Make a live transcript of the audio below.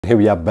Here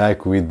we are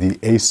back with the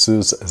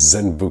ASUS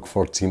Zenbook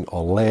 14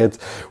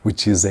 OLED,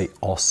 which is an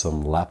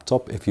awesome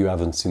laptop. If you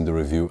haven't seen the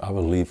review, I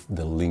will leave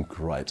the link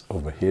right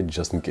over here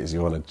just in case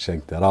you want to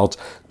check that out.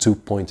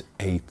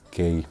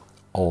 2.8K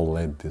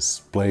OLED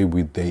display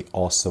with the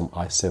awesome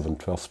i7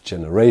 12th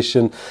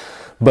generation.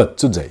 But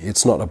today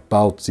it's not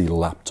about the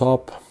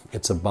laptop,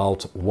 it's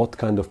about what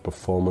kind of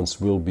performance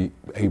we'll be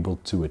able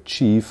to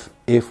achieve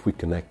if we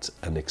connect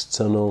an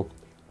external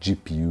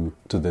GPU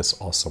to this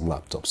awesome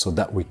laptop, so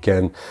that we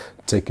can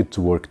take it to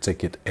work,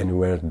 take it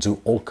anywhere,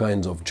 do all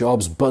kinds of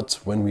jobs. But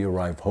when we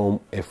arrive home,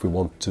 if we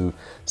want to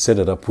set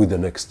it up with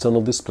an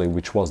external display,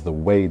 which was the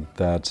way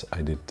that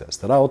I did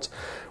test it out,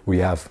 we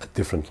have a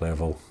different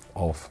level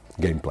of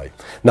gameplay.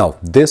 Now,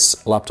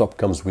 this laptop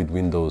comes with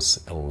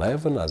Windows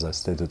 11, as I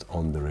stated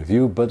on the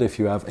review, but if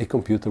you have a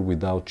computer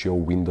without your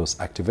Windows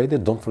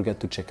activated, don't forget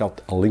to check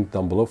out a link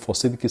down below for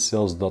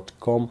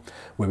cdkeysales.com,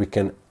 where we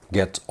can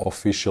get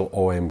official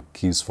OEM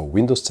keys for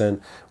Windows 10,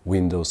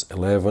 Windows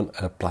 11,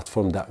 a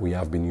platform that we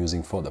have been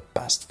using for the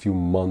past few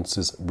months.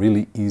 Is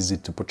really easy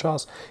to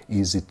purchase,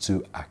 easy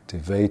to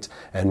activate,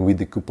 and with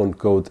the coupon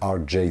code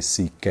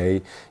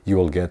RJCK, you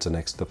will get an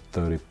extra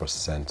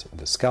 30%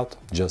 discount,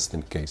 just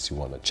in case you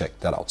want to check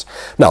that out.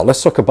 Now,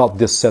 let's talk about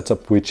this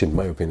setup, which in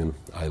my opinion,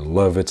 I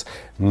love it.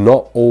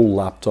 Not all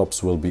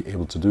laptops will be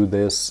able to do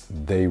this.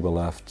 They will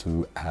have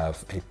to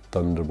have a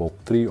Thunderbolt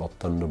 3 or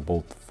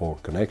Thunderbolt 4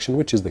 connection,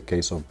 which is the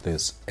case of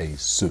this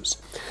ASUS.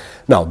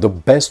 Now, the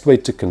best way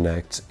to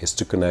connect is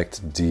to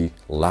connect the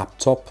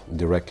laptop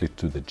directly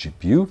to the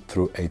GPU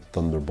through a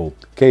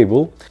Thunderbolt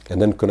cable,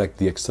 and then connect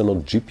the external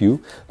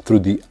GPU through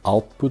the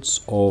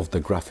outputs of the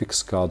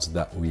graphics cards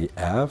that we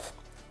have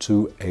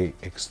to a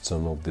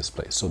external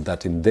display, so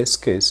that in this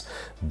case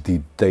the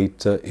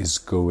data is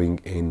going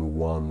in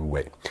one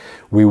way.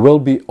 We will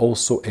be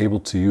also able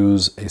to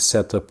use a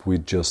setup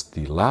with just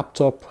the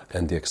laptop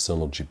and the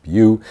external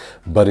GPU,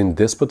 but in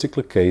this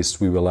particular case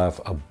we will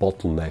have a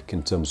bottleneck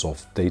in terms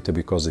of data,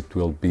 because it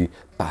will be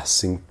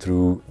passing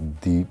through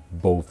the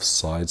both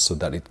sides so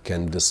that it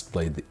can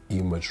display the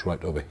image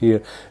right over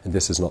here, and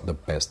this is not the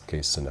best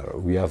case scenario.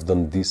 We have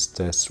done these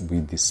tests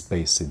with the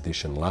Space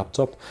Edition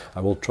laptop.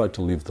 I will try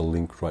to leave the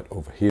link right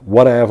over here.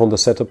 What I have on the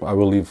setup, I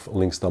will leave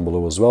links down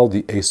below as well.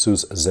 The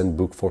ASUS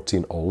Zenbook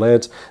 14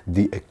 OLED,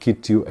 the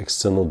Akitio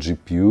external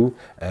GPU,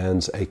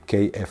 and a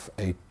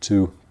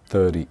KFA2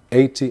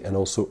 3080, and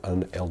also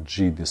an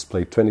LG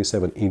display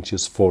 27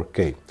 inches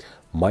 4K.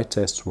 My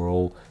tests were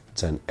all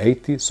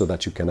 1080, so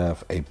that you can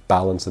have a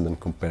balance and then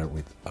compare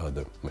with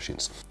other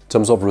machines. In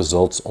terms of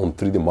results on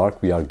 3D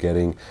Mark, we are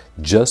getting,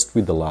 just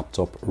with the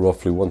laptop,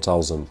 roughly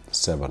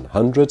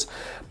 1700,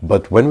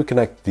 but when we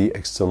connect the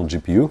external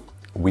GPU,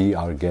 we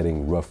are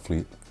getting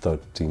roughly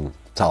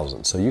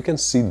 13,000. So you can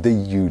see the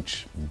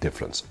huge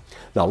difference.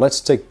 Now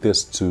let's take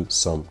this to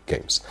some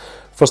games.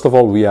 First of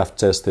all, we have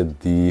tested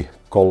the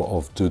Call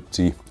of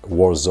Duty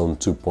Warzone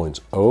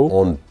 2.0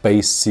 on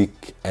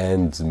basic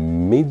and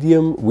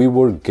medium. We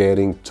were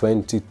getting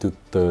 20 to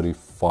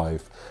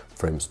 35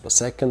 frames per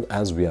second,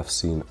 as we have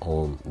seen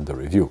on the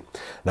review.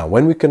 Now,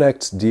 when we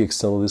connect the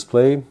external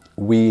display,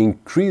 we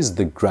increase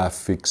the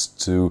graphics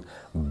to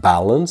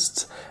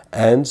balanced,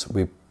 and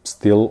we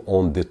still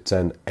on the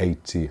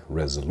 1080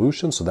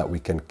 resolution, so that we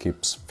can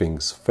keep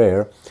things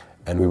fair,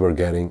 and we were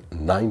getting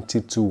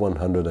 90 to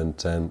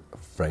 110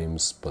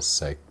 frames per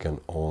second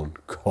on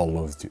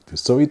Call of Duty.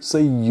 So it's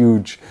a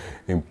huge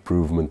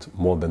improvement,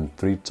 more than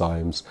 3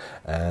 times,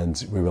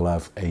 and we will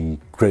have a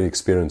great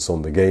experience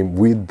on the game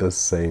with the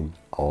same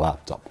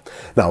laptop.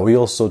 Now, we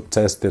also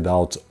tested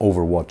out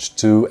Overwatch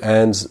 2,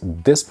 and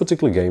this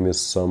particular game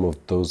is some of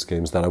those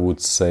games that I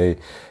would say,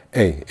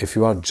 hey, if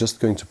you are just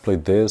going to play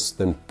this,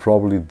 then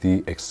probably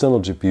the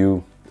external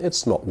GPU,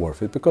 it's not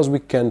worth it, because we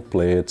can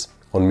play it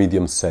on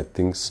medium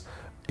settings,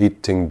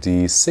 hitting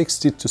the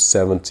 60 to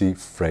 70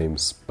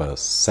 frames per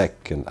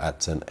second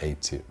at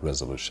 1080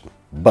 resolution.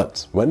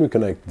 But when we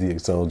connect the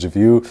external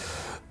GPU,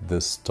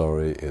 the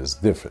story is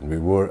different. We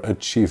were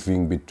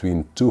achieving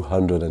between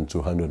 200 and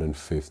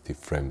 250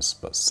 frames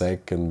per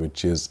second,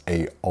 which is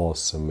an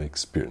awesome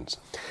experience.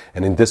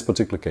 And in this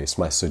particular case,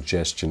 my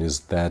suggestion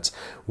is that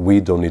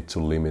we don't need to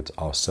limit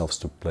ourselves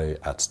to play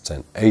at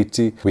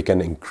 1080. We can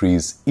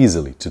increase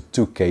easily to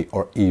 2K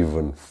or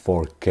even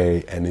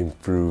 4K and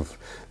improve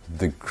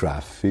the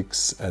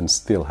graphics and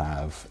still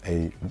have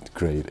a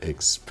great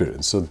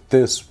experience. So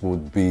this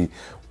would be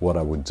what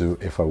I would do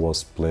if I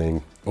was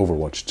playing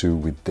Overwatch 2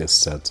 with this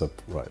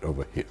setup right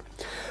over here.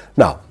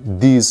 Now,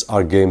 these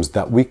are games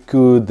that we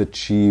could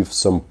achieve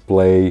some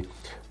play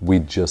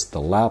with just the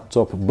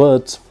laptop,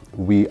 but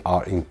we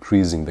are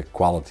increasing the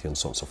quality and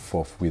so on and so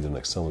forth with an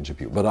external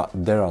GPU. But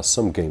there are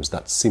some games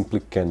that simply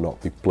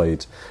cannot be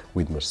played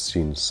with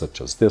machines such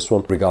as this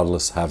one.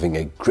 Regardless, having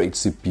a great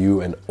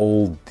CPU and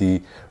all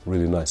the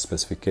really nice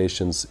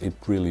specifications, it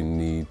really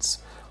needs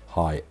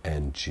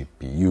high-end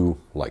GPU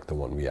like the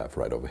one we have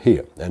right over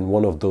here. And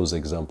one of those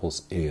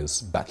examples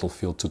is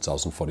Battlefield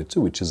 2042,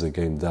 which is a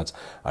game that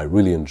I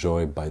really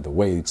enjoy by the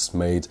way it's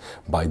made,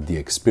 by the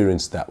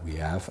experience that we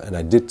have. And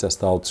I did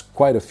test out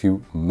quite a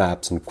few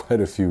maps and quite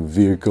a few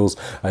vehicles.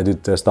 I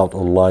did test out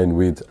online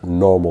with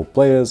normal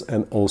players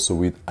and also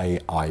with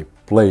AI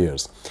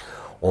players.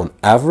 On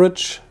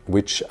average,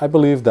 which I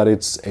believe that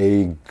it's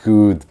a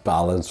good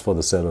balance for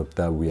the setup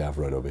that we have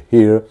right over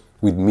here,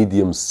 with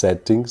medium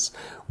settings,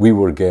 we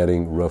were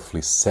getting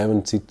roughly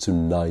 70 to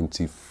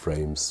 90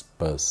 frames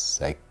per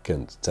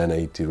second,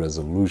 1080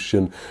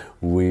 resolution,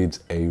 with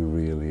a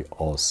really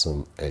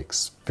awesome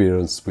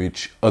experience,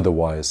 which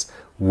otherwise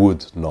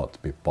would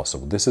not be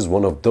possible. This is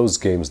one of those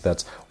games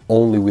that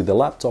only with the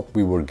laptop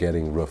we were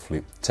getting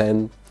roughly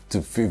 10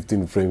 to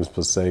 15 frames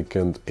per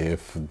second,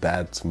 if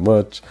that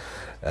much,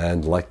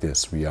 and like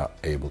this we are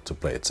able to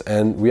play it.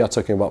 And we are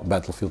talking about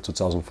Battlefield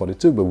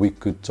 2042, but we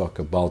could talk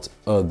about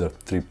other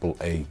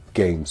AAA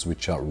games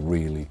which are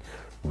really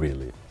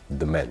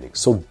demanding.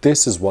 So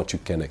this is what you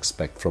can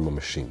expect from a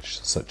machine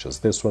such as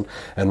this one.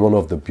 And one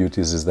of the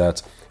beauties is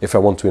that if I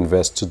want to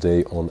invest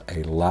today on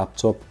a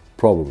laptop,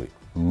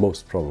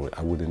 most probably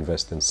I would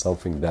invest in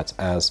something that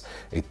has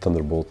a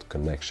Thunderbolt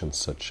connection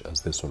such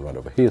as this one right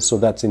over here, so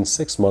that in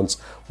 6 months,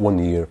 1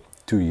 year,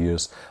 2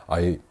 years,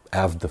 I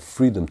have the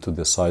freedom to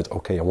decide,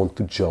 okay, I want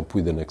to jump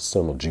with an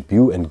external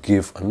GPU and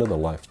give another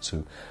life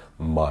to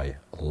my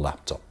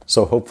laptop.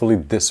 So hopefully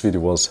this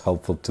video was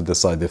helpful to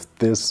decide if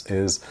this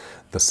is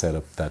the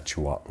setup that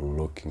you are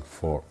looking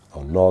for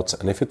or not.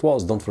 And if it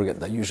was, don't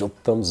forget that usual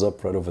thumbs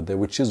up right over there,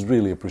 which is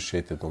really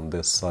appreciated on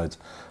this side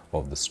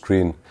of the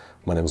screen.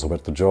 My name is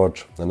Roberto,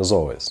 and as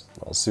always,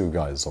 I'll see you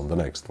guys on the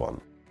next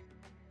one.